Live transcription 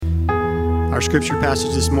Our scripture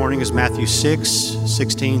passage this morning is Matthew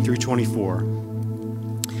 6:16 through 24.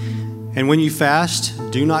 And when you fast,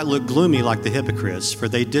 do not look gloomy like the hypocrites, for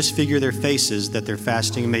they disfigure their faces that their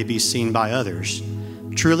fasting may be seen by others.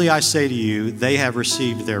 Truly I say to you, they have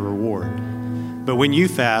received their reward. But when you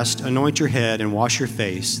fast, anoint your head and wash your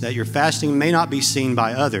face, that your fasting may not be seen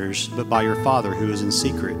by others, but by your Father who is in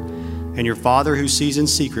secret. And your Father who sees in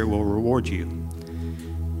secret will reward you.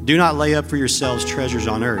 Do not lay up for yourselves treasures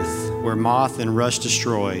on earth, where moth and rust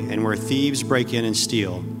destroy, and where thieves break in and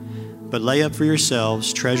steal. But lay up for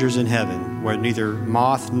yourselves treasures in heaven, where neither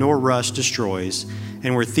moth nor rust destroys,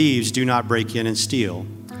 and where thieves do not break in and steal.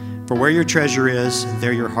 For where your treasure is,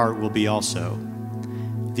 there your heart will be also.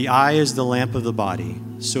 The eye is the lamp of the body.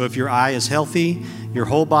 So if your eye is healthy, your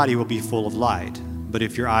whole body will be full of light. But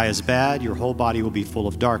if your eye is bad, your whole body will be full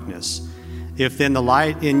of darkness. If then the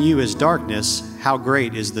light in you is darkness, how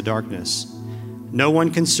great is the darkness? No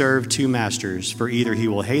one can serve two masters, for either he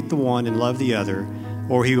will hate the one and love the other,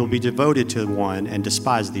 or he will be devoted to one and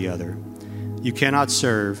despise the other. You cannot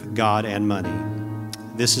serve God and money.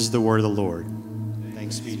 This is the word of the Lord.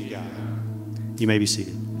 Thanks be to God. You may be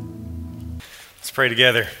seated. Let's pray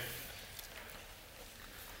together.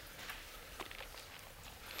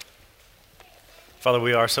 Father,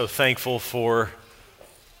 we are so thankful for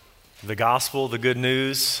the gospel, the good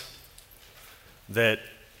news that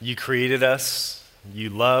you created us, you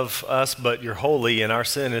love us, but you're holy, and our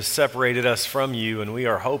sin has separated us from you, and we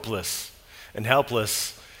are hopeless and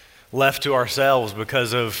helpless, left to ourselves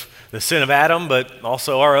because of the sin of Adam, but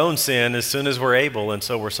also our own sin as soon as we're able. And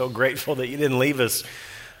so we're so grateful that you didn't leave us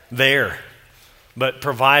there, but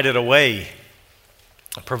provided a way,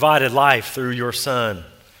 provided life through your Son,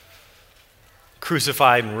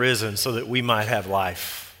 crucified and risen so that we might have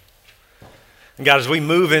life. And God, as we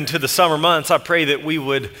move into the summer months, I pray that we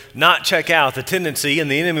would not check out the tendency, and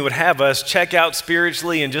the enemy would have us check out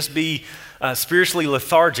spiritually and just be spiritually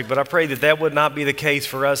lethargic. But I pray that that would not be the case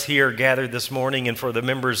for us here gathered this morning, and for the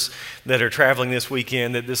members that are traveling this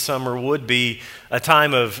weekend, that this summer would be a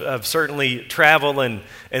time of certainly travel and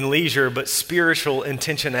leisure, but spiritual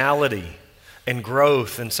intentionality and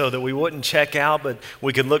growth. And so that we wouldn't check out, but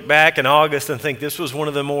we could look back in August and think this was one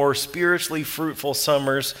of the more spiritually fruitful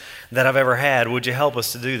summers that I've ever had. Would you help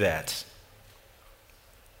us to do that?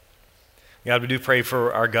 God, we do pray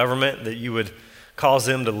for our government, that you would cause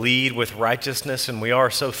them to lead with righteousness, and we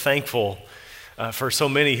are so thankful for so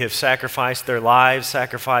many have sacrificed their lives,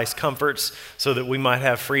 sacrificed comforts, so that we might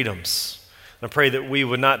have freedoms. I pray that we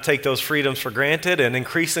would not take those freedoms for granted, and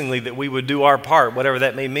increasingly that we would do our part, whatever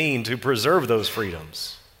that may mean, to preserve those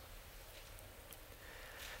freedoms.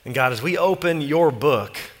 And God, as we open your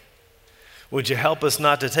book, would you help us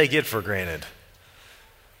not to take it for granted?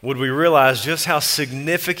 Would we realize just how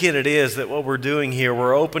significant it is that what we're doing here,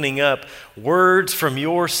 we're opening up words from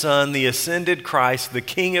your Son, the ascended Christ, the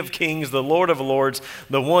King of Kings, the Lord of Lords,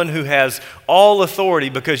 the one who has all authority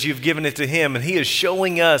because you've given it to him, and he is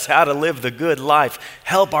showing us how to live the good life.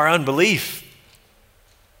 Help our unbelief.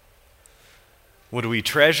 Would we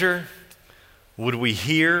treasure? Would we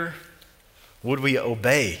hear? Would we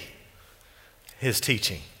obey his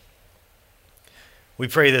teaching? We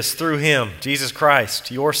pray this through him, Jesus Christ,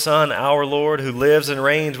 your Son, our Lord, who lives and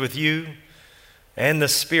reigns with you and the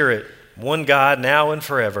Spirit, one God, now and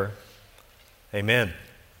forever. Amen.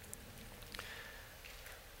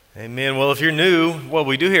 Amen. Well, if you're new, what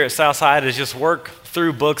we do here at Southside is just work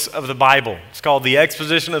through books of the Bible. It's called the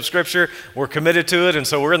Exposition of Scripture. We're committed to it, and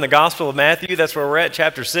so we're in the Gospel of Matthew. That's where we're at,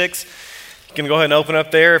 chapter 6. You can go ahead and open up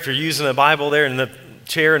there. If you're using a Bible there in the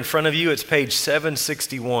chair in front of you, it's page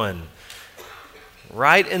 761.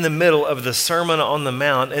 Right in the middle of the Sermon on the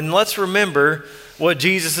Mount. And let's remember what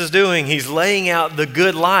Jesus is doing. He's laying out the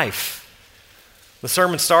good life. The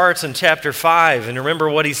sermon starts in chapter 5, and remember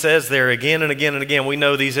what he says there again and again and again. We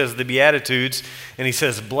know these as the Beatitudes, and he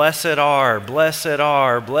says, blessed are, blessed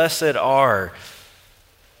are, blessed are.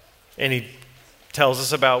 And he tells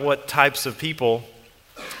us about what types of people,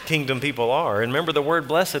 kingdom people are. And remember the word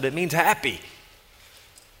blessed, it means happy.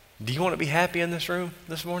 Do you want to be happy in this room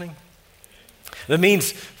this morning? That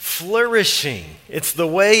means flourishing. It's the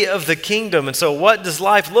way of the kingdom. And so what does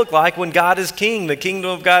life look like when God is king? The kingdom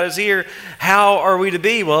of God is here. How are we to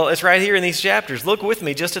be? Well, it's right here in these chapters. Look with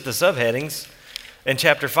me just at the subheadings in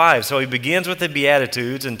chapter 5. So he begins with the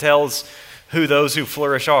Beatitudes and tells who those who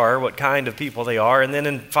flourish are, what kind of people they are. And then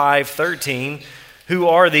in 5:13, who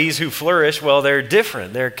are these who flourish? Well, they're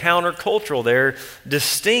different. They're countercultural. They're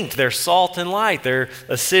distinct. They're salt and light. They're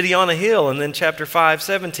a city on a hill. And then chapter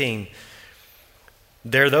 5:17,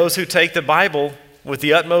 they're those who take the Bible with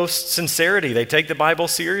the utmost sincerity. They take the Bible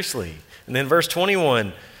seriously. And then verse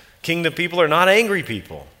 21, Kingdom people are not angry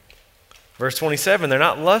people. Verse 27, they're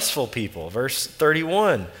not lustful people. Verse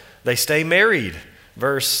 31, they stay married.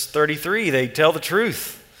 Verse 33, they tell the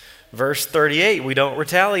truth. Verse 38, we don't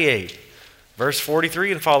retaliate. Verse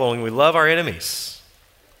 43 and following, we love our enemies.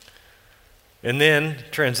 And then,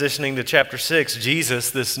 transitioning to chapter 6,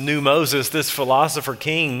 Jesus, this new Moses, this philosopher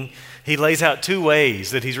king, he lays out two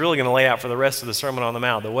ways that he's really going to lay out for the rest of the Sermon on the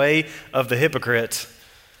Mount. The way of the hypocrite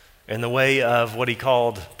and the way of what he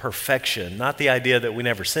called perfection. Not the idea that we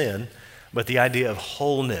never sin, but the idea of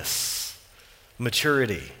wholeness,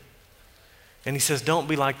 maturity. And he says, don't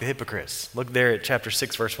be like the hypocrites. Look there at chapter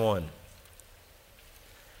 6, verse 1.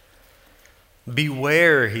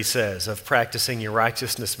 Beware, he says, of practicing your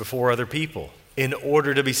righteousness before other people in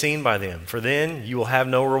order to be seen by them, for then you will have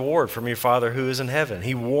no reward from your Father who is in heaven.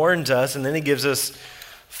 He warns us, and then he gives us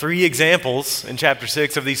three examples in chapter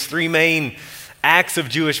 6 of these three main acts of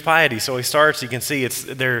Jewish piety. So he starts, you can see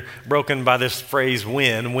they're broken by this phrase,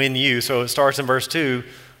 when you. So it starts in verse 2,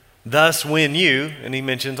 thus when you, and he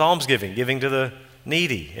mentions almsgiving, giving to the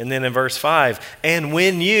needy. And then in verse 5, and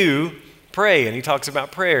when you pray, and he talks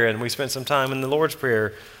about prayer, and we spent some time in the Lord's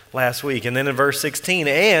Prayer last week. And then in verse 16,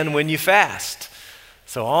 and when you fast.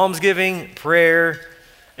 So almsgiving, prayer,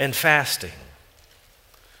 and fasting.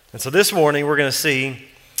 And so this morning we're going to see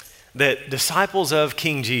that disciples of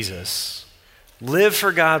King Jesus live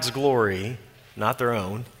for God's glory, not their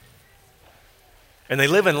own, and they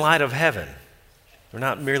live in light of heaven. They're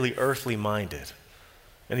not merely earthly minded.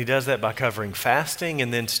 And he does that by covering fasting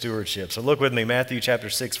and then stewardship. So look with me, Matthew chapter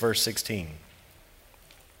 6, verse 16.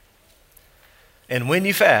 And when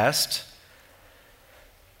you fast,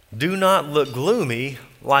 do not look gloomy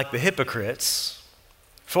like the hypocrites,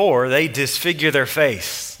 for they disfigure their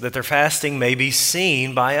face, that their fasting may be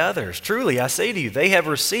seen by others. Truly, I say to you, they have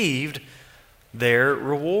received their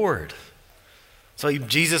reward. So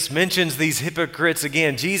Jesus mentions these hypocrites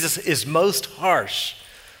again. Jesus is most harsh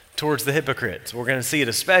towards the hypocrites. We're going to see it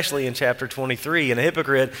especially in chapter 23. And a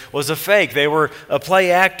hypocrite was a fake. They were a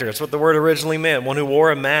play actor. That's what the word originally meant, one who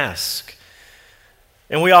wore a mask.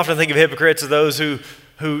 And we often think of hypocrites as those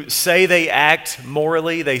who say they act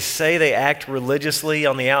morally, they say they act religiously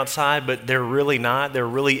on the outside, but they're really not. They're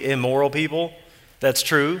really immoral people. That's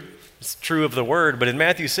true. It's true of the word. But in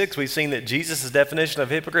Matthew 6, we've seen that Jesus' definition of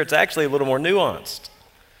hypocrite is actually a little more nuanced.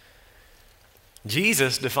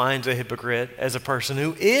 Jesus defines a hypocrite as a person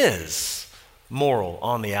who is moral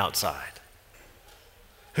on the outside,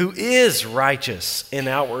 who is righteous in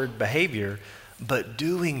outward behavior, but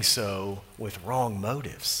doing so with wrong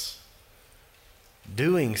motives,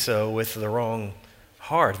 doing so with the wrong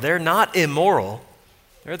heart. They're not immoral.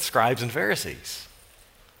 They're the scribes and Pharisees.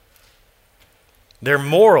 They're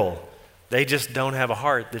moral. They just don't have a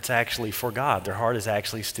heart that's actually for God. Their heart is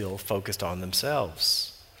actually still focused on themselves.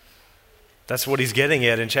 That's what he's getting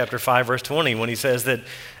at in chapter 5, verse 20, when he says that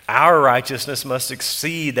our righteousness must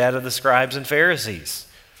exceed that of the scribes and Pharisees.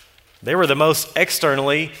 They were the most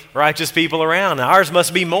externally righteous people around. Ours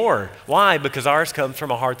must be more. Why? Because ours comes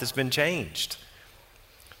from a heart that's been changed.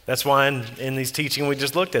 That's why in these teaching we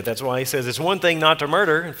just looked at, that's why he says it's one thing not to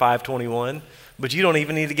murder in 5:21, but you don't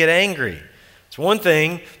even need to get angry. It's one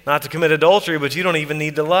thing not to commit adultery, but you don't even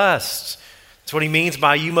need to lust. That's what he means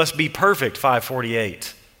by you must be perfect,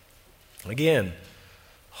 5:48. Again,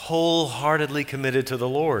 wholeheartedly committed to the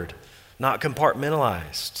Lord, not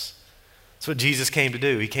compartmentalized. That's what Jesus came to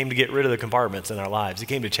do. He came to get rid of the compartments in our lives. He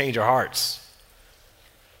came to change our hearts.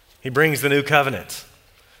 He brings the new covenant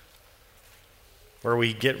where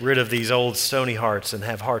we get rid of these old stony hearts and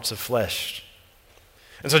have hearts of flesh.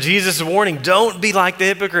 And so Jesus is warning, don't be like the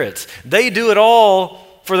hypocrites. They do it all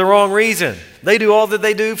for the wrong reason. They do all that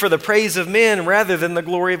they do for the praise of men rather than the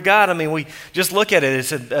glory of God. I mean, we just look at it.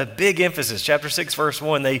 It's a big emphasis. Chapter 6, verse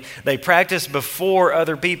 1, they practice before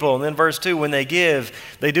other people. And then verse 2, when they give,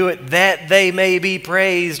 they do it that they may be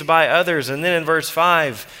praised by others. And then in verse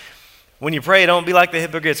 5, when you pray, don't be like the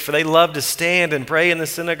hypocrites, for they love to stand and pray in the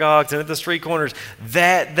synagogues and at the street corners,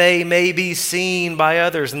 that they may be seen by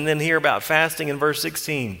others. And then hear about fasting in verse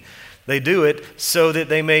 16. They do it so that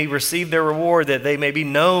they may receive their reward, that they may be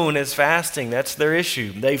known as fasting. That's their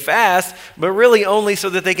issue. They fast, but really only so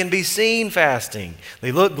that they can be seen fasting.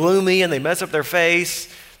 They look gloomy and they mess up their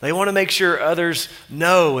face. They want to make sure others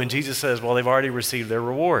know. And Jesus says, well, they've already received their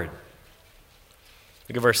reward.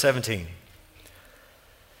 Look at verse 17.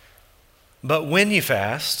 But when you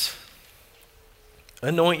fast,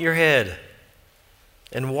 anoint your head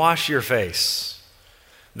and wash your face,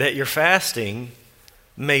 that your fasting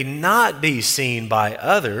may not be seen by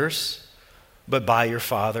others, but by your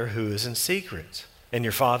Father who is in secret. And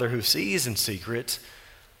your Father who sees in secret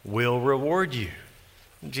will reward you.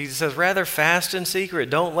 Jesus says, rather fast in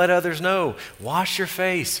secret. Don't let others know. Wash your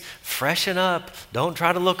face. Freshen up. Don't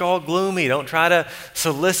try to look all gloomy. Don't try to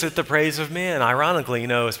solicit the praise of men. Ironically,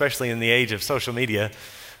 especially in the age of social media,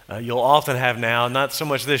 you'll often have now, not so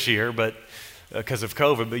much this year, but because of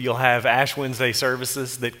COVID, but you'll have Ash Wednesday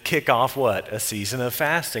services that kick off what? A season of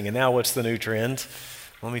fasting. And now what's the new trend?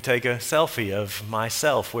 Let me take a selfie of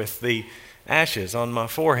myself with the ashes on my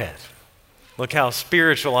forehead. Look how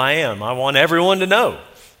spiritual I am. I want everyone to know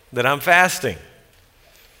that I'm fasting.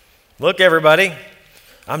 Look, everybody,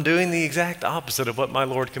 I'm doing the exact opposite of what my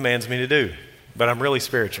Lord commands me to do, but I'm really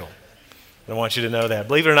spiritual. I want you to know that.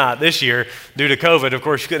 Believe it or not, this year, due to COVID, of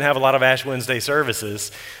course, you couldn't have a lot of Ash Wednesday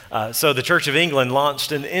services. So the Church of England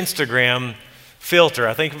launched an Instagram filter.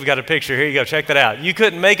 I think we've got a picture. Here you go. Check that out. You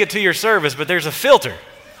couldn't make it to your service, but there's a filter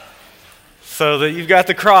so that you've got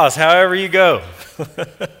the cross however you go.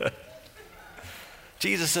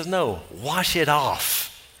 Jesus says, no, wash it off.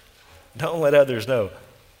 Don't let others know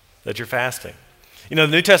that you're fasting. The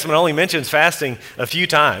New Testament only mentions fasting a few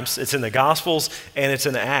times. It's in the Gospels and it's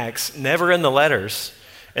in Acts, never in the letters.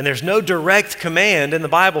 And there's no direct command in the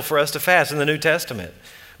Bible for us to fast in the New Testament.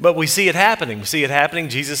 But we see it happening. We see it happening.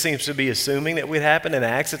 Jesus seems to be assuming that it would happen. In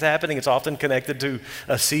Acts it's happening. It's often connected to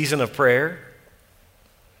a season of prayer.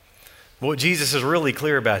 What Jesus is really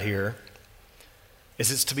clear about here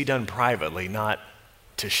is it's to be done privately, not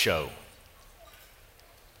to show.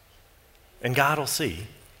 And God will see,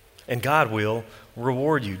 and God will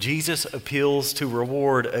reward you. Jesus appeals to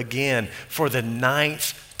reward again for the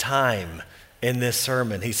 9th time in this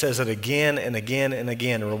sermon. He says it again and again and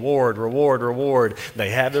again. Reward, reward, reward. They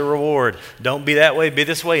have the reward. Don't be that way, be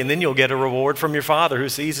this way, and then you'll get a reward from your Father who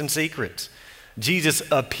sees in secret. Jesus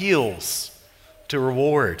appeals to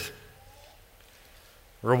reward.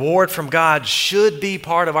 Reward from God should be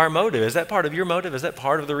part of our motive. Is that part of your motive? Is that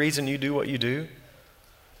part of the reason you do what you do?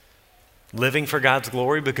 Living for God's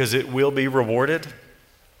glory because it will be rewarded.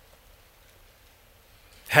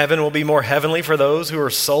 Heaven will be more heavenly for those who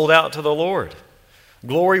are sold out to the Lord.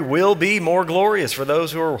 Glory will be more glorious for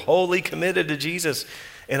those who are wholly committed to Jesus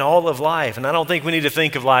in all of life. And I don't think we need to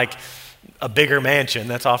think of like a bigger mansion.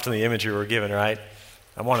 That's often the imagery we're given, right?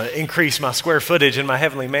 I want to increase my square footage in my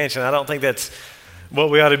heavenly mansion. I don't think that's what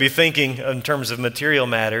we ought to be thinking in terms of material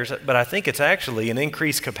matters, but I think it's actually an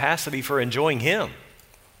increased capacity for enjoying Him.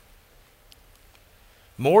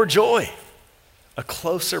 More joy, a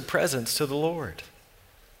closer presence to the Lord.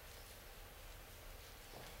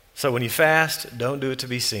 So when you fast, don't do it to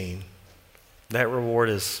be seen. That reward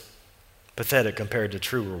is pathetic compared to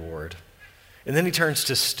true reward. And then he turns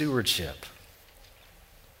to stewardship.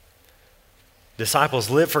 Disciples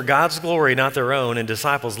live for God's glory, not their own, and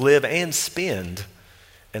disciples live and spend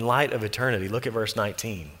in light of eternity. Look at verse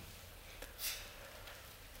 19.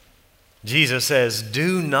 Jesus says,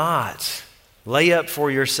 do not lay up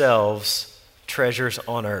for yourselves treasures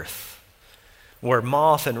on earth, where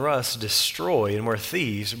moth and rust destroy and where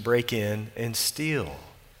thieves break in and steal.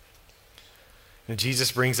 And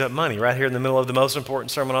Jesus brings up money right here in the middle of the most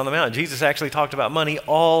important Sermon on the Mount. Jesus actually talked about money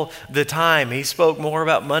all the time. He spoke more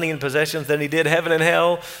about money and possessions than he did heaven and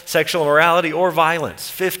hell, sexual immorality, or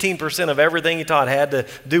violence. 15% of everything he taught had to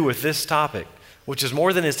do with this topic, which is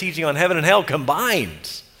more than his teaching on heaven and hell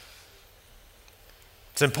combined.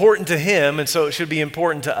 It's important to him, and so it should be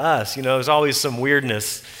important to us. There's always some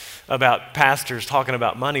weirdness about pastors talking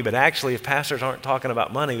about money, but actually if pastors aren't talking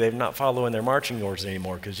about money, they're not following their marching orders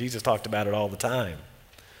anymore because Jesus talked about it all the time.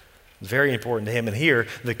 It's very important to him. And here,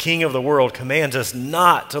 the King of the world commands us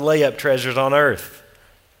not to lay up treasures on earth.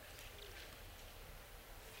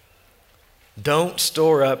 Don't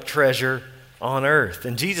store up treasure on earth.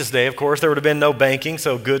 In Jesus' day, of course, there would have been no banking,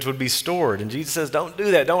 so goods would be stored. And Jesus says, don't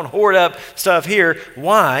do that. Don't hoard up stuff here.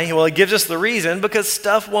 Why? Well, he gives us the reason, because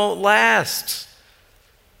stuff won't last.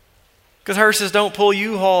 Because hearses don't pull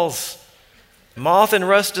U-Hauls. Moth and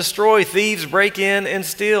rust destroy. Thieves break in and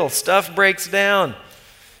steal. Stuff breaks down.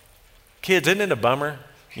 Kids, isn't it a bummer?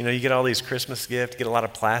 You get all these Christmas gifts, get a lot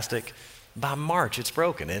of plastic. By March, it's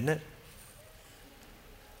broken, isn't it?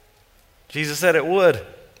 Jesus said it would.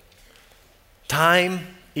 Time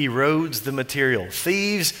erodes the material.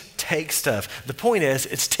 Thieves take stuff. The point is,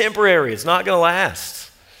 it's temporary. It's not going to last.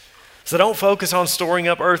 So don't focus on storing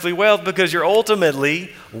up earthly wealth because you're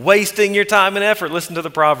ultimately wasting your time and effort. Listen to the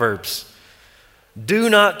Proverbs. Do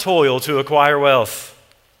not toil to acquire wealth.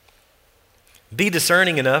 Be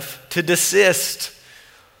discerning enough to desist.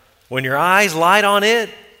 When your eyes light on it,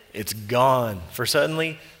 it's gone. For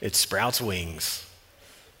suddenly, it sprouts wings,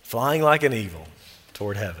 flying like an eagle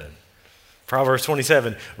toward heaven. Proverbs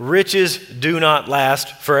 27, riches do not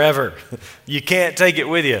last forever. You can't take it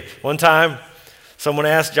with you. One time, Someone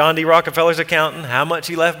asked John D. Rockefeller's accountant how much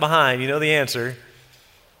he left behind. You know the answer.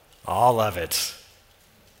 All of it.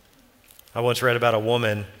 I once read about a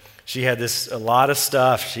woman. She had a lot of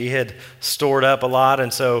stuff. She had stored up a lot,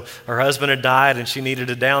 and so her husband had died, and she needed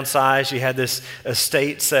to downsize. She had this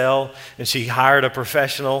estate sale, and she hired a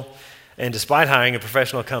professional. And despite hiring a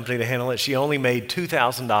professional company to handle it, she only made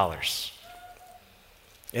 $2,000.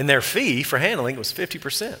 And their fee for handling it was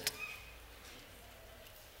 50%.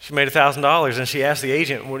 She made $1,000, and she asked the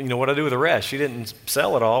agent, what do I do with the rest? She didn't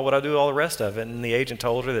sell it all. What do I do with all the rest of it? And the agent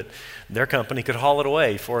told her that their company could haul it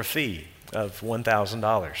away for a fee of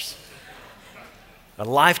 $1,000. A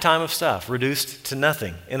lifetime of stuff reduced to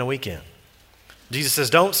nothing in a weekend. Jesus says,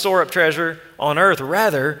 don't store up treasure on earth.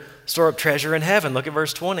 Rather, store up treasure in heaven. Look at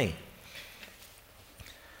verse 20.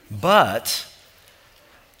 But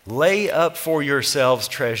lay up for yourselves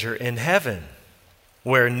treasure in heaven,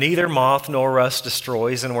 where neither moth nor rust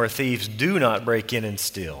destroys and where thieves do not break in and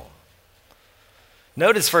steal.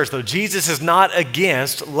 Notice first, though, Jesus is not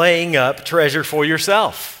against laying up treasure for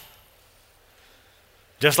yourself.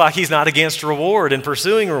 Just like he's not against reward and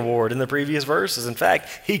pursuing reward in the previous verses. In fact,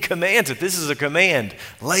 he commands it. This is a command.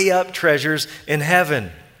 Lay up treasures in heaven.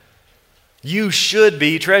 You should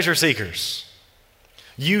be treasure seekers.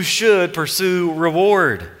 You should pursue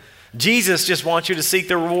reward. Jesus just wants you to seek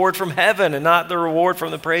the reward from heaven and not the reward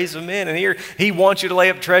from the praise of men. And here, he wants you to lay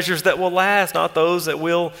up treasures that will last, not those that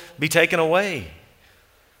will be taken away,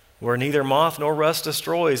 where neither moth nor rust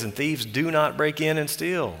destroys and thieves do not break in and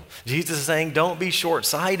steal. Jesus is saying, don't be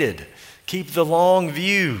short-sighted. Keep the long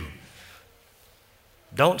view.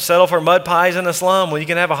 Don't settle for mud pies in a slum when you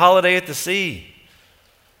can have a holiday at the sea.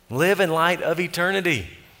 Live in light of eternity.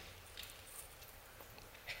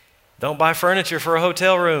 Don't buy furniture for a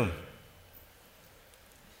hotel room.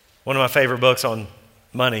 One of my favorite books on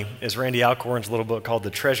money is Randy Alcorn's little book called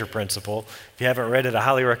The Treasure Principle. If you haven't read it, I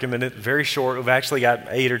highly recommend it. Very short. We've actually got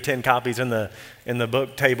 8 or 10 copies in the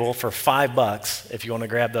book table for $5 if you want to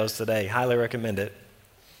grab those today. Highly recommend it.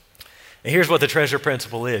 And here's what the treasure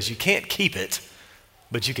principle is. You can't keep it,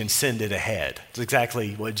 but you can send it ahead. It's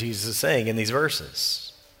exactly what Jesus is saying in these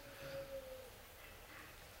verses.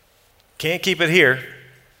 Can't keep it here,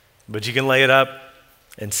 but you can lay it up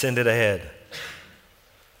and send it ahead.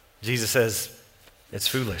 Jesus says, it's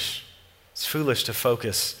foolish. It's foolish to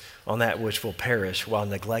focus on that which will perish while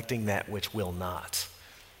neglecting that which will not.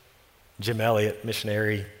 Jim Elliot,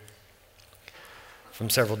 missionary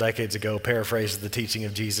from several decades ago, paraphrases the teaching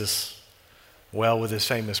of Jesus well with his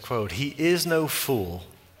famous quote, "He is no fool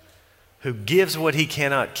who gives what he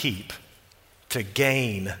cannot keep to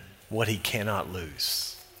gain what he cannot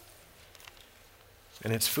lose."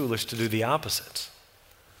 And it's foolish to do the opposite.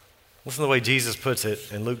 Listen to the way Jesus puts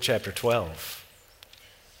it in Luke chapter 12.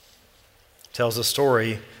 Tells a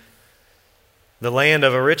story, the land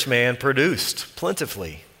of a rich man produced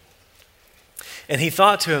plentifully. And he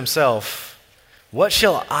thought to himself, what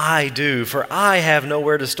shall I do? For I have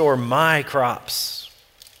nowhere to store my crops.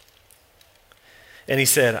 And he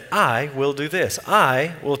said, I will do this.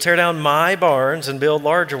 I will tear down my barns and build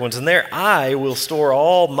larger ones. And there I will store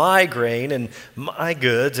all my grain and my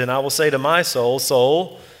goods. And I will say to my soul,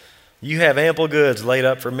 soul, you have ample goods laid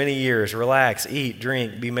up for many years. Relax, eat,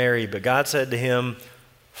 drink, be merry. But God said to him,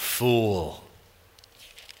 fool,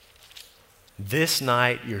 this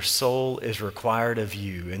night your soul is required of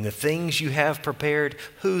you. And the things you have prepared,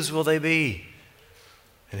 whose will they be?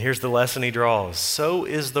 And here's the lesson he draws. So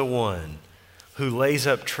is the one who lays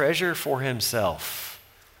up treasure for himself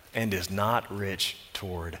and is not rich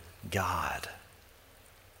toward God.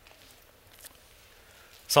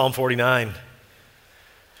 Psalm 49.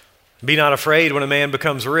 Be not afraid when a man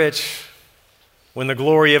becomes rich, when the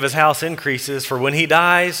glory of his house increases, for when he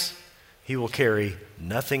dies, he will carry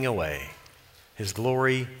nothing away. His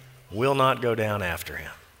glory will not go down after him.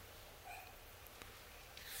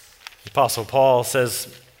 The Apostle Paul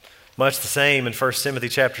says much the same in 1 Timothy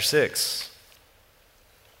chapter 6,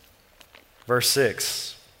 verse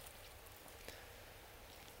 6.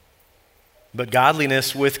 But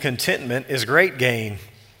godliness with contentment is great gain.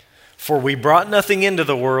 For we brought nothing into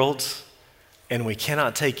the world, and we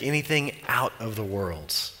cannot take anything out of the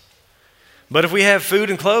world. But if we have food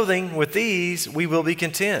and clothing, with these we will be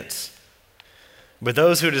content. But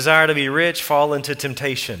those who desire to be rich fall into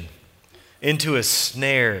temptation, into a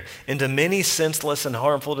snare, into many senseless and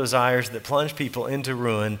harmful desires that plunge people into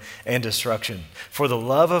ruin and destruction. For the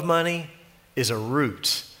love of money is a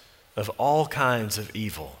root of all kinds of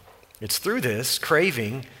evil. It's through this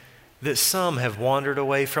craving that some have wandered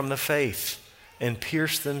away from the faith and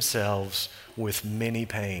pierced themselves with many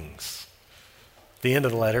pangs. At the end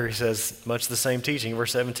of the letter, he says much the same teaching.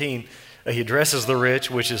 Verse 17, he addresses the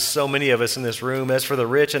rich, which is so many of us in this room. As for the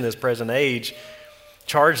rich in this present age,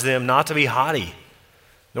 charge them not to be haughty,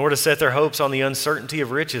 nor to set their hopes on the uncertainty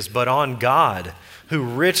of riches, but on God, who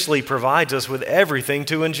richly provides us with everything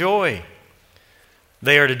to enjoy.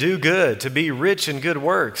 They are to do good, to be rich in good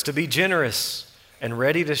works, to be generous and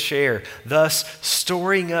ready to share, thus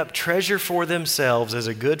storing up treasure for themselves as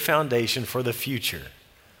a good foundation for the future,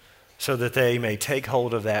 so that they may take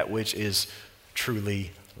hold of that which is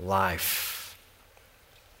truly life.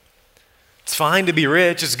 It's fine to be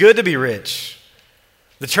rich. It's good to be rich.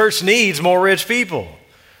 The church needs more rich people,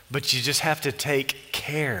 but you just have to take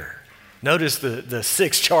care. Notice the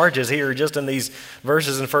 6 charges here just in these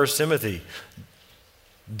verses in 1 Timothy.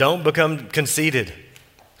 Don't become conceited.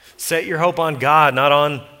 Set your hope on God, not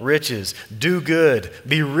on riches. Do good.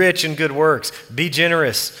 Be rich in good works. Be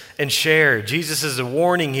generous and share. Jesus is a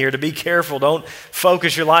warning here to be careful. Don't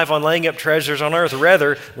focus your life on laying up treasures on earth.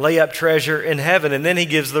 Rather, lay up treasure in heaven. And then he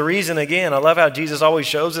gives the reason again. I love how Jesus always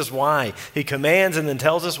shows us why. He commands and then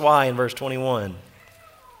tells us why in verse 21.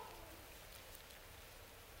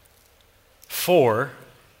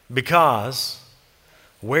 Because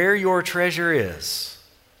where your treasure is,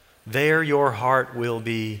 there your heart will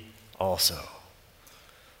be also.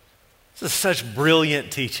 This is such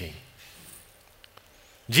brilliant teaching.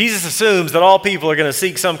 Jesus assumes that all people are going to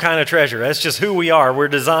seek some kind of treasure. That's just who we are. We're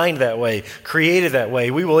designed that way, created that way.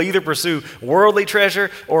 We will either pursue worldly treasure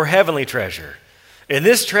or heavenly treasure. And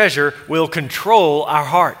this treasure will control our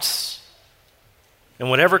hearts. And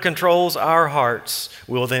whatever controls our hearts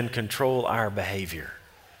will then control our behavior.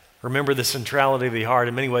 Remember the centrality of the heart.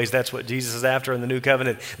 In many ways, that's what Jesus is after in the new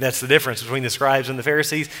covenant. That's the difference between the scribes and the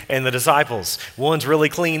Pharisees and the disciples. One's really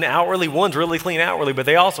clean outwardly, but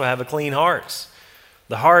they also have a clean heart.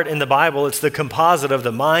 The heart in the Bible, it's the composite of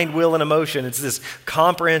the mind, will, and emotion. It's this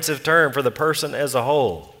comprehensive term for the person as a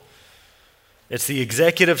whole. It's the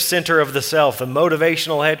executive center of the self, the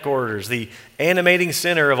motivational headquarters, the animating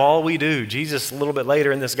center of all we do. Jesus, a little bit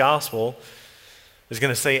later in this gospel, is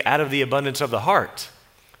going to say, out of the abundance of the heart,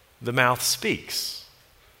 the mouth speaks.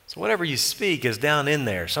 So whatever you speak is down in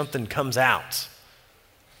there. Something comes out.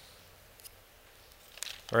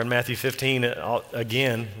 Or in Matthew 15,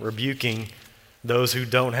 again, rebuking those who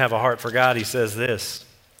don't have a heart for God, he says this: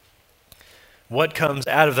 what comes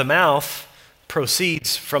out of the mouth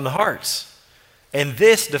proceeds from the heart, and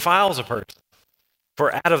this defiles a person.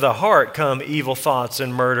 For out of the heart come evil thoughts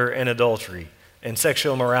and murder and adultery and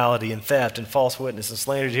sexual immorality and theft and false witness and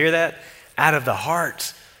slander. Did you hear that? Out of the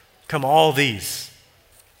heart come all these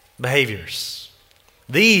behaviors.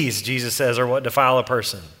 These, Jesus says, are what defile a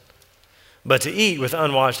person. But to eat with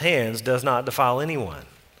unwashed hands does not defile anyone.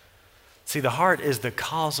 See, the heart is the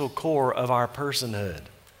causal core of our personhood.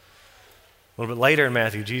 A little bit later in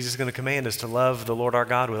Matthew, Jesus is going to command us to love the Lord our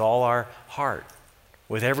God with all our heart,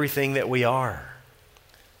 with everything that we are.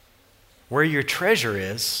 Where your treasure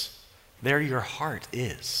is, there your heart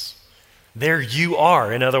is. There you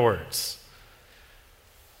are, in other words.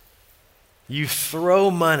 You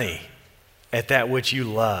throw money at that which you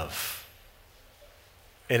love,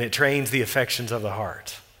 and it trains the affections of the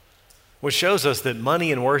heart, which shows us that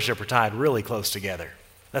money and worship are tied really close together.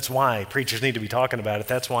 That's why preachers need to be talking about it.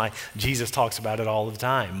 That's why Jesus talks about it all the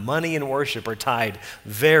time. Money and worship are tied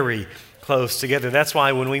very close together. That's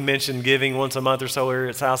why when we mention giving once a month or so here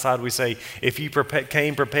at Southside, we say, if you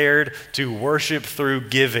came prepared to worship through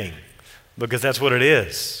giving, because that's what it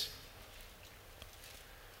is.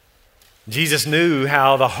 Jesus knew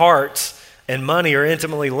how the heart and money are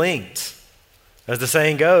intimately linked. As the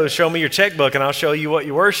saying goes, show me your checkbook and I'll show you what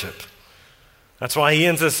you worship. That's why he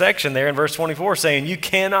ends this section there in verse 24 saying, you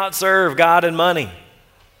cannot serve God and money.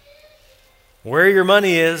 Where your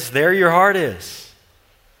money is, there your heart is.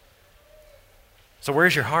 So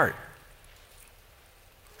where's your heart?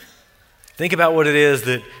 Think about what it is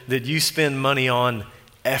that you spend money on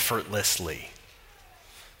effortlessly.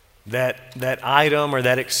 That item or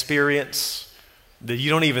that experience that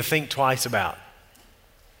you don't even think twice about.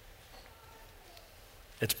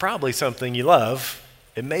 It's probably something you love.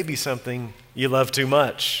 It may be something you love too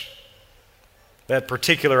much. That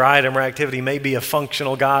particular item or activity may be a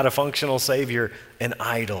functional God, a functional Savior, an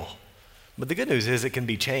idol. But the good news is it can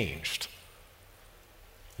be changed.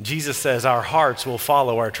 Jesus says our hearts will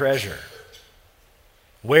follow our treasure.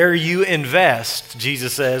 Where you invest,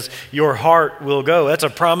 Jesus says, your heart will go. That's a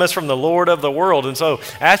promise from the Lord of the world. And so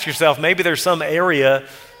ask yourself, maybe there's some area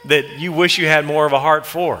that you wish you had more of a heart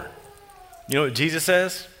for. You know what Jesus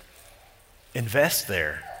says? Invest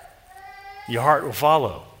there. Your heart will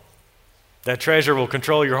follow. That treasure will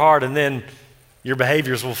control your heart, and then your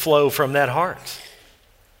behaviors will flow from that heart.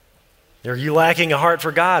 Are you lacking a heart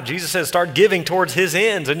for God? Jesus says start giving towards his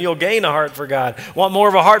ends and you'll gain a heart for God. Want more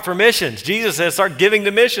of a heart for missions? Jesus says start giving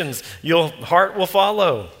to missions. Your heart will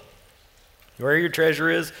follow. Where your treasure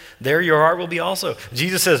is, there your heart will be also.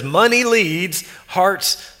 Jesus says money leads,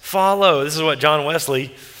 hearts follow. This is what John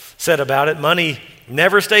Wesley said about it. Money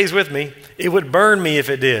never stays with me. It would burn me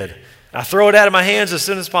if it did. I throw it out of my hands as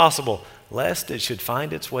soon as possible, lest it should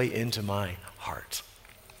find its way into my heart.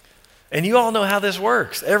 And you all know how this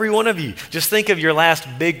works. Every one of you. Just think of your last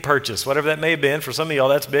big purchase, whatever that may have been. For some of y'all,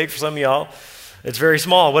 that's big. For some of y'all, it's very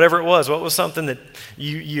small. Whatever it was, what was something that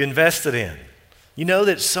you invested in? You know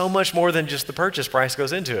that so much more than just the purchase price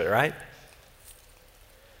goes into it, right?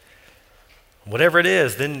 Whatever it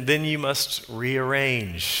is, then you must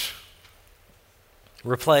rearrange,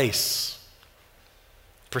 replace,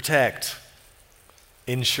 protect,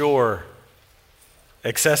 insure,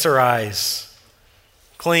 accessorize,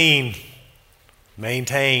 clean,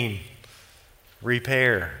 maintain,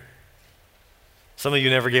 repair. Some of you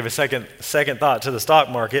never gave a second thought to the stock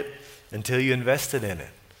market until you invested in it.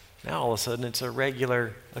 Now all of a sudden it's a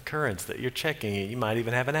regular occurrence that you're checking it. You might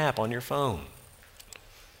even have an app on your phone.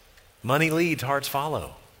 Money leads, hearts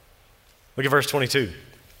follow. Look at verse 22.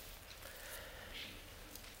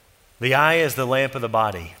 The eye is the lamp of the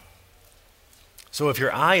body. So if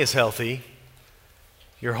your eye is healthy,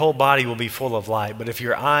 your whole body will be full of light. But if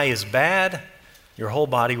your eye is bad, your whole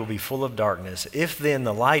body will be full of darkness. If then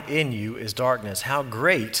the light in you is darkness, how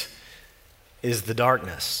great is the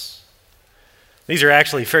darkness? These are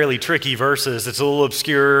actually fairly tricky verses. It's a little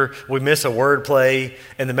obscure. We miss a wordplay.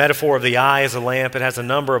 And the metaphor of the eye as a lamp, it has a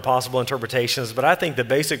number of possible interpretations. But I think the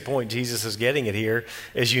basic point Jesus is getting at here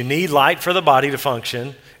is you need light for the body to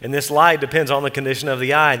function. And this light depends on the condition of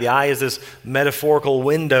the eye. The eye is this metaphorical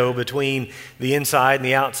window between the inside and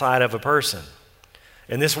the outside of a person.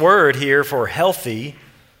 And this word here for healthy,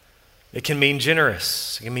 it can mean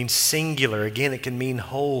generous. It can mean singular. Again, it can mean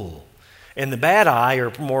whole. And the bad eye, or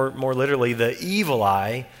more literally, the evil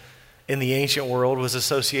eye in the ancient world was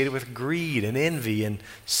associated with greed and envy and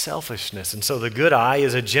selfishness. And so the good eye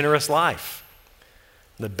is a generous life.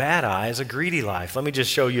 The bad eye is a greedy life. Let me just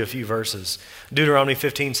show you a few verses. Deuteronomy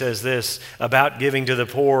 15 says this about giving to the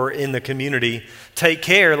poor in the community. Take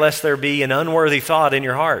care lest there be an unworthy thought in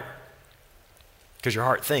your heart. Because your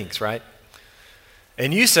heart thinks, right?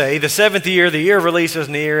 And you say, the seventh year, the year of release is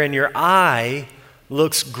near, and your eye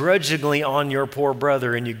looks grudgingly on your poor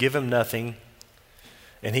brother, and you give him nothing,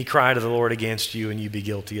 and he cry to the Lord against you, and you be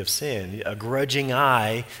guilty of sin. A grudging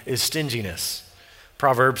eye is stinginess.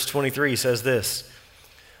 Proverbs 23 says this,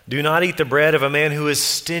 do not eat the bread of a man who is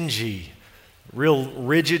stingy. Real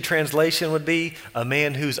rigid translation would be a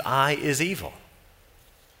man whose eye is evil.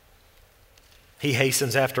 He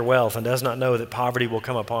hastens after wealth and does not know that poverty will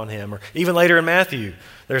come upon him. Or even later in Matthew,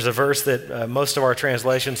 there's a verse that most of our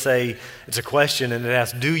translations say it's a question, and it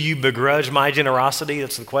asks, do you begrudge my generosity?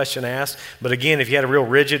 That's the question asked. But again, if you had a real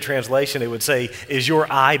rigid translation, it would say, is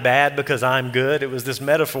your eye bad because I'm good? It was this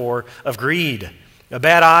metaphor of greed. A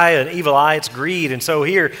bad eye, an evil eye, it's greed. And so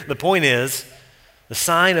here, the point is, the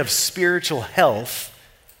sign of spiritual health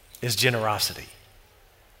is generosity.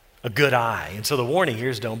 A good eye. And so the warning here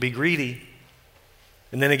is don't be greedy.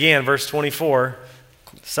 And then again, verse 24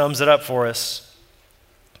 sums it up for us.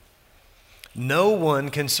 No one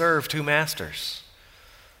can serve two masters,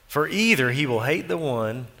 for either he will hate the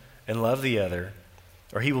one and love the other,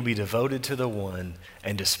 or he will be devoted to the one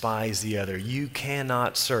and despise the other. You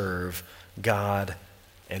cannot serve God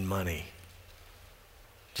and money.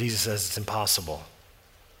 Jesus says it's impossible.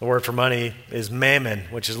 The word for money is mammon,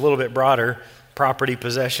 which is a little bit broader, property,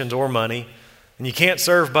 possessions, or money. And you can't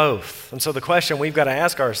serve both. And so the question we've got to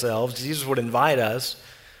ask ourselves, Jesus would invite us,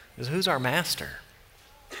 is who's our master?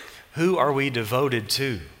 Who are we devoted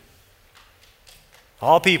to?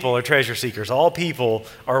 All people are treasure seekers. All people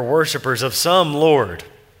are worshipers of some Lord.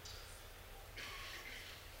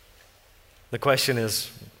 The question is,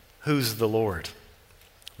 who's the Lord?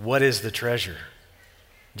 What is the treasure?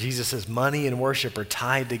 Jesus says money and worship are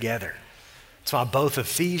tied together. That's why both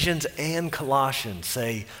Ephesians and Colossians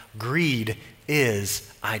say greed is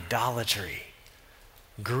idolatry.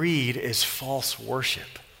 Greed is false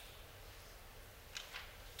worship.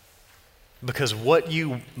 Because what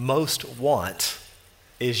you most want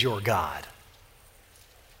is your God.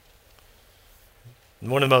 And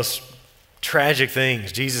one of the most tragic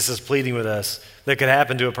things Jesus is pleading with us that could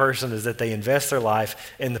happen to a person is that they invest their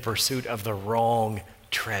life in the pursuit of the wrong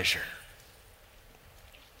treasure.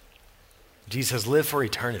 Jesus says, live for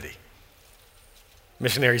eternity.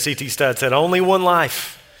 Missionary C.T. Studd said, only one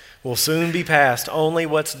life will soon be passed. Only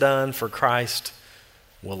what's done for Christ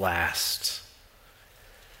will last.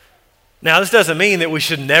 Now, this doesn't mean that we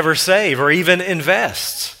should never save or even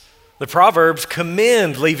invest. The Proverbs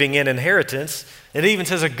commend leaving an inheritance. It even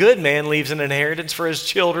says a good man leaves an inheritance for his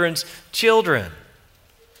children's children.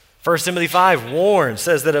 1 Timothy 5 warns,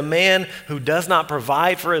 says that a man who does not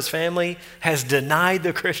provide for his family has denied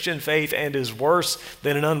the Christian faith and is worse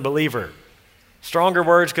than an unbeliever. Stronger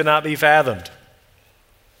words could not be fathomed.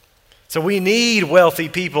 So we need wealthy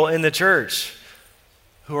people in the church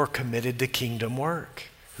who are committed to kingdom work,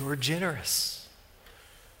 who are generous.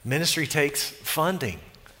 Ministry takes funding.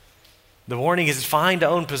 The warning is it's fine to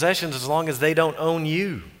own possessions as long as they don't own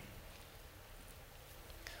you.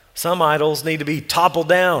 Some idols need to be toppled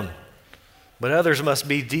down, but others must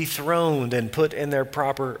be dethroned and put in their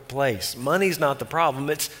proper place. Money's not the problem,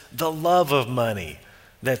 it's the love of money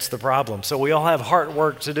that's the problem. So we all have heart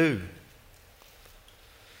work to do.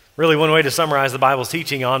 Really, one way to summarize the Bible's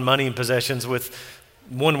teaching on money and possessions with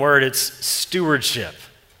one word, it's stewardship.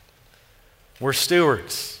 We're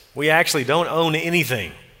stewards. We actually don't own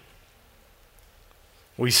anything.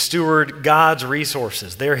 We steward God's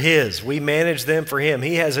resources. They're His. We manage them for Him.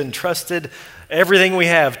 He has entrusted everything we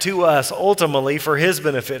have to us ultimately for His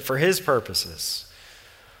benefit, for His purposes.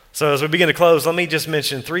 So as we begin to close, let me just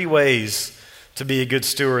mention 3 ways to be a good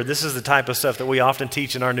steward. This is the type of stuff that we often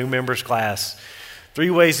teach in our new members class.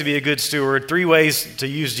 3 ways to be a good steward. 3 ways, to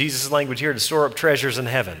use Jesus' language here, to store up treasures in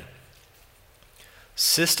heaven.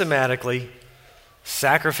 Systematically,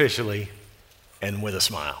 sacrificially, and with a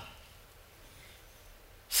smile.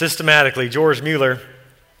 Systematically, George Mueller,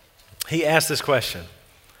 he asked this question: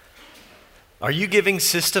 are you giving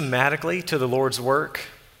systematically to the Lord's work,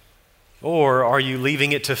 or are you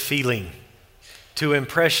leaving it to feeling, to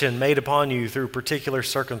impression made upon you through particular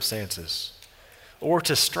circumstances, or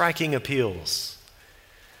to striking appeals?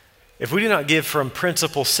 If we do not give from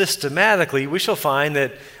principle systematically, we shall find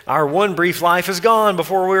that our one brief life is gone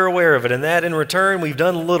before we're aware of it, and that in return we've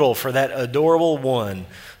done little for that adorable one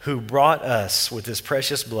who brought us with his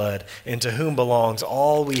precious blood, and to whom belongs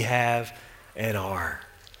all we have and are.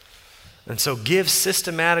 And so give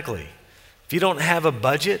systematically. If you don't have a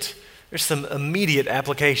budget, there's some immediate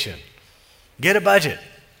application. Get a budget.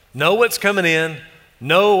 Know what's coming in,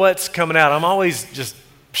 know what's coming out. I'm always just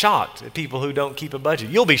shocked at people who don't keep a budget.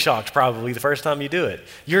 You'll be shocked probably the first time you do it.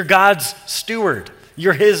 You're God's steward.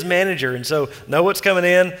 You're His manager. And so know what's coming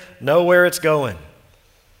in, know where it's going.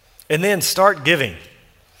 And then start giving.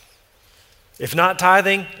 If not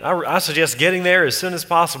tithing, I suggest getting there as soon as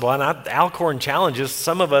possible. And Alcorn challenges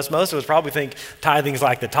some of us, most of us probably think tithing is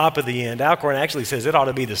like the top of the end. Alcorn actually says it ought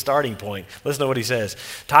to be the starting point. Listen to what he says.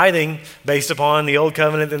 Tithing, based upon the old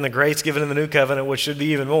covenant and the grace given in the new covenant, which should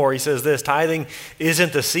be even more, he says this: tithing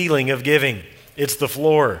isn't the ceiling of giving, it's the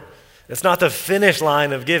floor. It's not the finish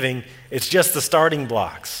line of giving, it's just the starting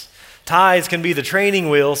blocks. Tithes can be the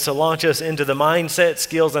training wheels to launch us into the mindset,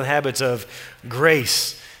 skills, and habits of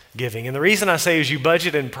grace giving. And the reason I say as you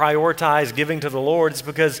budget and prioritize giving to the Lord is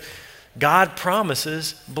because God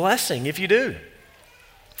promises blessing if you do.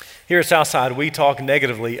 Here at Southside, we talk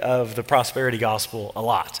negatively of the prosperity gospel a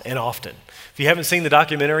lot and often. If you haven't seen the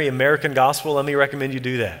documentary American Gospel, let me recommend you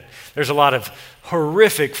do that. There's a lot of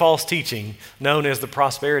horrific false teaching known as the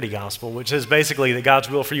prosperity gospel, which is basically that God's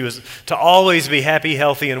will for you is to always be happy,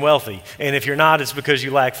 healthy, and wealthy. And if you're not, it's because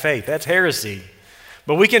you lack faith. That's heresy.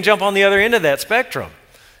 But we can jump on the other end of that spectrum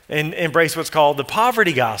and embrace what's called the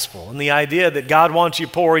poverty gospel, and the idea that God wants you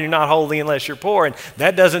poor and you're not holy unless you're poor, and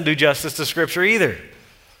that doesn't do justice to Scripture either.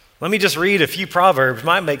 Let me just read a few Proverbs.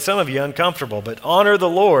 Might make some of you uncomfortable, but honor the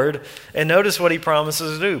Lord, and notice what He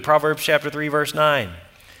promises to do. Proverbs chapter 3, verse 9.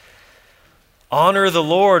 Honor the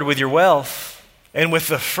Lord with your wealth and with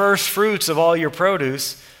the first fruits of all your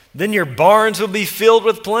produce, then your barns will be filled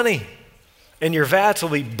with plenty, and your vats will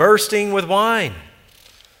be bursting with wine.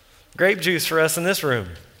 Grape juice for us in this room.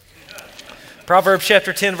 Proverbs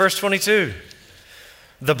chapter 10, verse 22.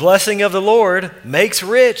 The blessing of the Lord makes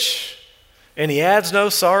rich, and He adds no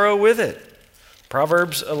sorrow with it.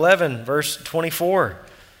 Proverbs 11, verse 24.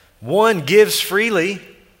 One gives freely,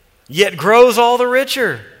 yet grows all the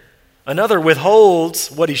richer. Another withholds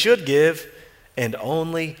what he should give and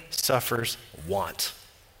only suffers want.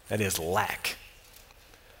 That is lack.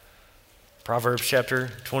 Proverbs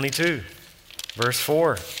chapter 22. Verse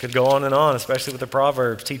 4, could go on and on, especially with the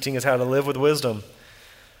Proverbs, teaching us how to live with wisdom.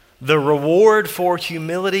 The reward for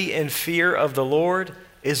humility and fear of the Lord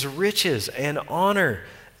is riches and honor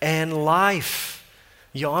and life.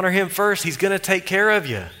 You honor Him first, He's going to take care of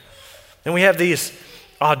you. And we have these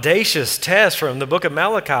audacious tests from the book of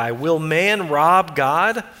Malachi. Will man rob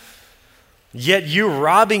God? Yet you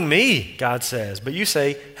robbing me, God says. But you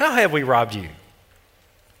say, how have we robbed you?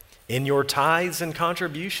 In your tithes and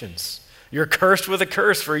contributions. You're cursed with a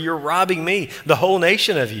curse, for you're robbing me, the whole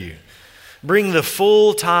nation of you. Bring the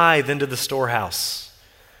full tithe into the storehouse,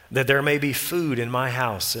 that there may be food in my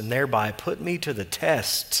house, and thereby put me to the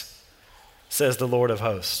test, says the Lord of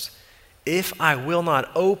hosts, if I will not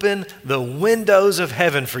open the windows of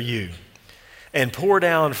heaven for you and pour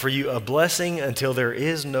down for you a blessing until there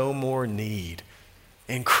is no more need.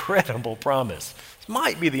 Incredible promise. This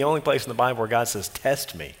might be the only place in the Bible where God says,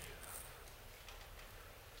 test me.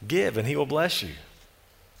 Give and he will bless you.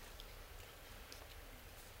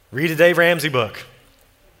 Read a Dave Ramsey book.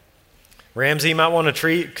 Ramsey might want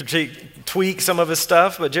to tweak some of his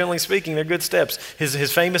stuff, but generally speaking, they're good steps.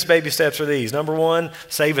 His famous baby steps are these. Number one,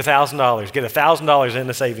 save $1,000. Get $1,000 in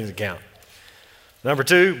the savings account. Number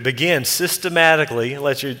two, begin systematically.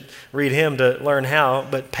 Let you read him to learn how,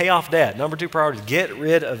 but pay off debt. Number two priority, get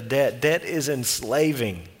rid of debt. Debt is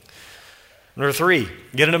enslaving. Number three,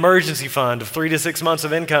 get an emergency fund of 3 to 6 months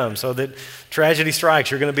of income so that tragedy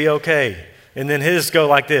strikes, you're going to be okay. And then his go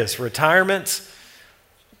like this: retirement,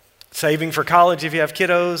 saving for college if you have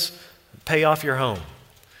kiddos, pay off your home.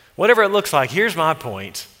 Whatever it looks like, here's my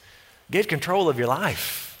point. Get control of your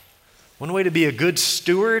life. One way to be a good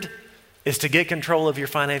steward is to get control of your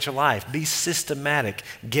financial life. Be systematic.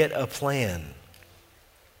 Get a plan.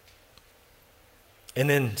 And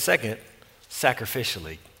then second,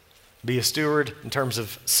 sacrificially. Be a steward in terms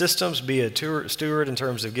of systems. Be a steward in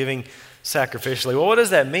terms of giving sacrificially. Well, what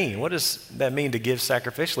does that mean? What does that mean to give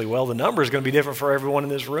sacrificially? Well, the number is going to be different for everyone in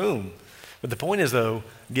this room. But the point is, though,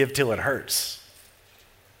 give till it hurts.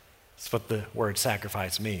 That's what the word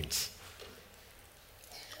sacrifice means.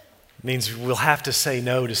 It means we'll have to say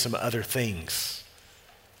no to some other things.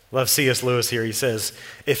 Love C.S. Lewis here. He says,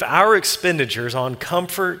 if our expenditures on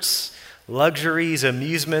comforts, luxuries,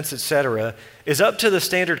 amusements, etc., is up to the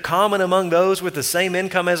standard common among those with the same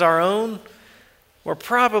income as our own, we're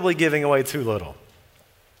probably giving away too little.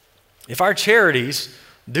 If our charities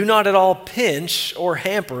do not at all pinch or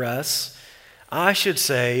hamper us, I should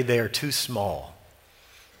say they are too small.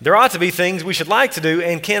 There ought to be things we should like to do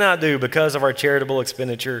and cannot do because of our charitable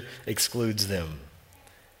expenditure excludes them.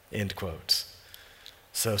 End quote.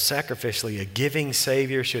 So sacrificially, a giving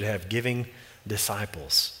Savior should have giving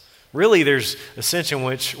disciples. Really, there's a sense in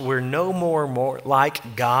which we're no more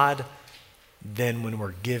like God than when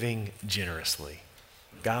we're giving generously.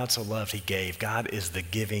 God so loved, he gave. God is the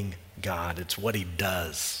giving God. It's what he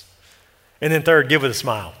does. And then third, give with a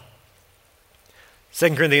smile.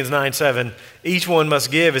 2 Corinthians 9:7, each one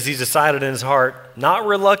must give as he's decided in his heart, not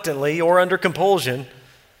reluctantly or under compulsion,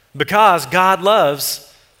 because God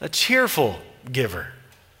loves a cheerful giver.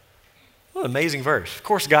 What an amazing verse. Of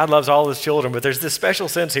course, God loves all his children, but there's this special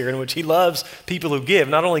sense here in which he loves people who give,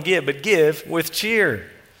 not only give, but give with cheer,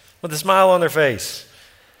 with a smile on their face.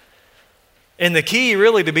 And the key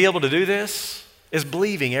really to be able to do this is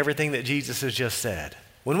believing everything that Jesus has just said.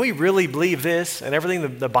 When we really believe this and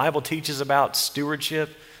everything the Bible teaches about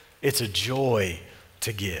stewardship, it's a joy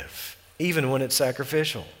to give, even when it's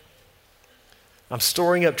sacrificial. I'm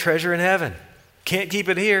storing up treasure in heaven. Can't keep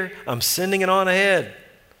it here. I'm sending it on ahead.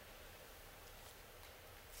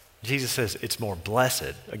 Jesus says it's more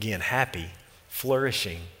blessed, again, happy,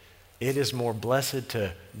 flourishing. It is more blessed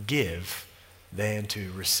to give than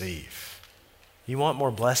to receive. You want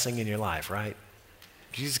more blessing in your life, right?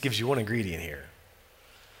 Jesus gives you one ingredient here.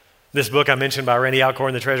 This book I mentioned by Randy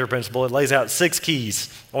Alcorn, The Treasure Principle, it lays out 6 keys.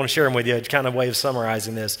 I want to share them with you. It's kind of a way of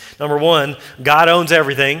summarizing this. Number 1, God owns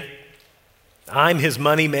everything. I'm his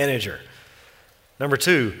money manager. Number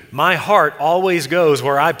 2, my heart always goes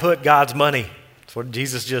where I put God's money. That's what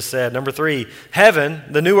Jesus just said. Number 3, heaven,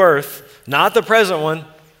 the new earth, not the present one,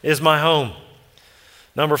 is my home.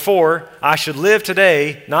 Number 4, I should live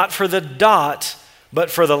today not for the dot, but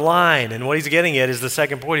for the line. And what he's getting at is the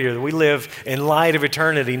second point here, that we live in light of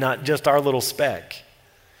eternity, not just our little speck.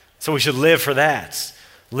 So we should live for that.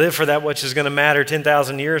 Live for that which is going to matter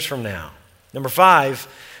 10,000 years from now. Number 5,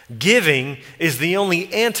 giving is the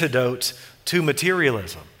only antidote to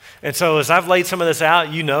materialism. And so as I've laid some of this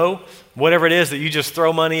out, you know, whatever it is that you just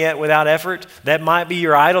throw money at without effort, that might be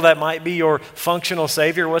your idol, that might be your functional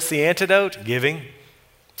savior. What's the antidote? Giving.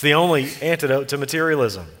 It's the only antidote to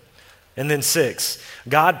materialism. And then 6,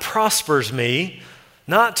 God prospers me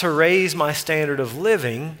not to raise my standard of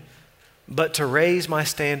living, but to raise my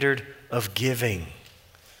standard of giving.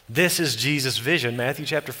 This is Jesus' vision, Matthew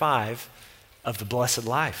chapter 5, of the blessed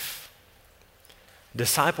life.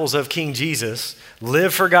 Disciples of King Jesus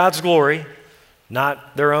live for God's glory,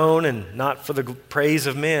 not their own and not for the praise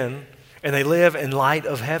of men, and they live in light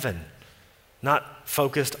of heaven, not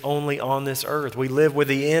focused only on this earth. We live with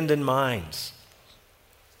the end in mind.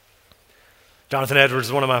 Jonathan Edwards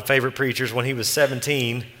is one of my favorite preachers. When he was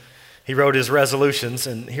 17, he wrote his resolutions,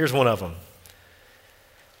 and here's one of them.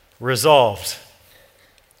 Resolved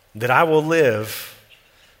that I will live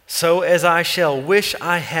so as I shall wish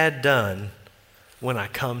I had done when I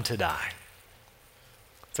come to die.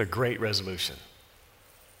 It's a great resolution.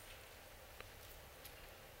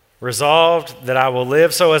 Resolved that I will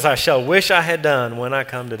live so as I shall wish I had done when I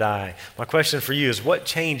come to die. My question for you is, what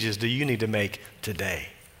changes do you need to make today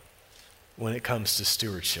when it comes to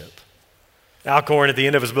stewardship? Alcorn, at the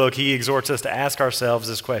end of his book, he exhorts us to ask ourselves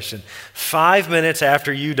this question. 5 minutes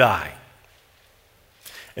after you die,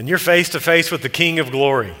 and you're face to face with the King of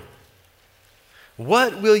Glory,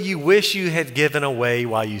 what will you wish you had given away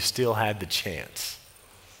while you still had the chance?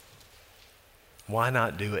 Why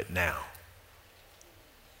not do it now?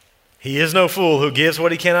 He is no fool who gives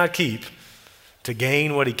what he cannot keep to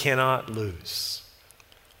gain what he cannot lose.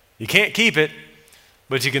 You can't keep it,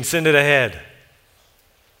 but you can send it ahead.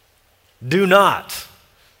 Do not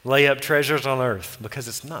lay up treasures on earth because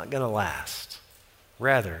it's not going to last.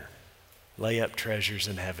 Rather, lay up treasures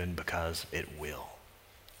in heaven because it will.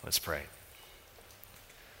 Let's pray.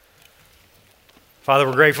 Father,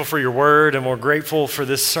 we're grateful for your word, and we're grateful for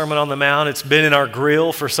this Sermon on the Mount. It's been in our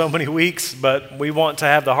grill for so many weeks, but we want to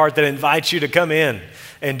have the heart that invites you to come in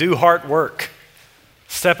and do heart work.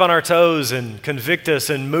 Step on our toes and convict us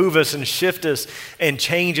and move us and shift us and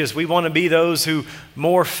change us. We want to be those who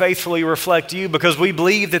more faithfully reflect you, because we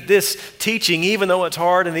believe that this teaching, even though it's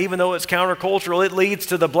hard and even though it's countercultural, it leads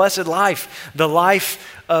to the blessed life, the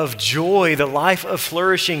life of joy, the life of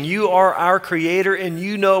flourishing. You are our creator, and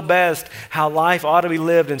you know best how life ought to be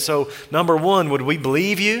lived. And so, number one, would we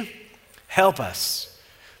believe you? Help us.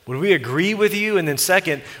 Would we agree with you? And then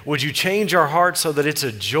second, would you change our hearts so that it's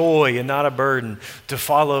a joy and not a burden to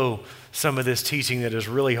follow some of this teaching that is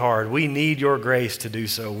really hard? We need your grace to do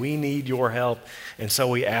so. We need your help, and so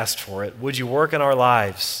we asked for it. Would you work in our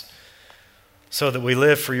lives so that we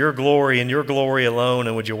live for your glory and your glory alone?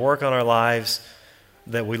 And would you work on our lives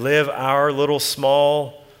that we live our little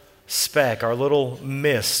small speck, our little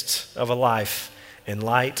mist of a life in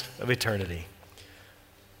light of eternity,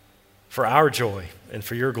 for our joy and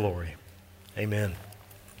for your glory. Amen.